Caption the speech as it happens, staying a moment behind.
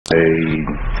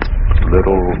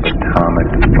little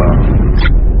atomic bomb.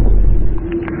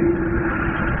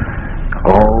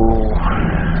 Oh,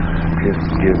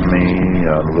 just give me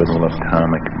a little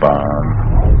atomic bomb.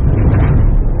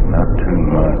 Not too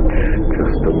much,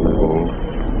 just a little.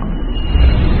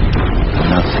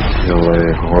 Enough to kill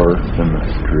a horse in the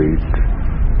street,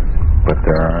 but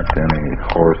there aren't any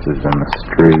horses in the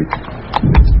street.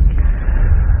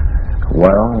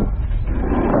 Well,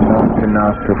 enough to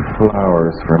knock the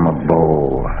flowers from a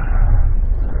bowl,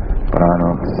 but I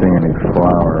don't see any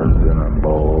flowers in a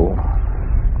bowl.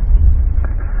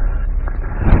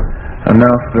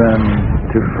 Enough then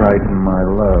to frighten my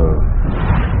love,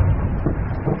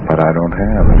 but I don't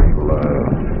have any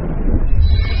love.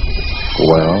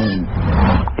 Well,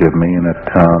 give me an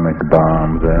atomic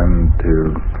bomb then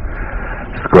to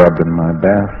scrub in my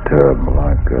bathtub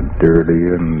like a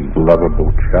dirty and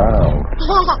lovable child.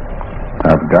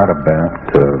 I've got a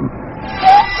bathtub.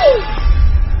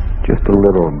 Just a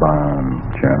little bomb,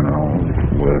 General,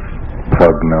 with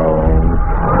pug nose,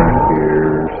 pink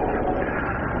ears,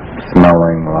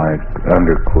 smelling like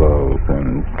underclothes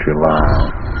in July.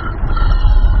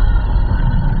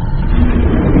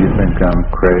 You think I'm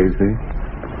crazy?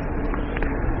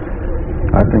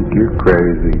 I think you're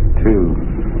crazy, too.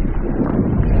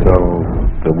 So,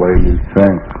 the way you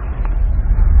think,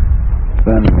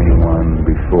 send me one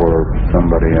before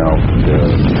somebody else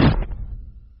does.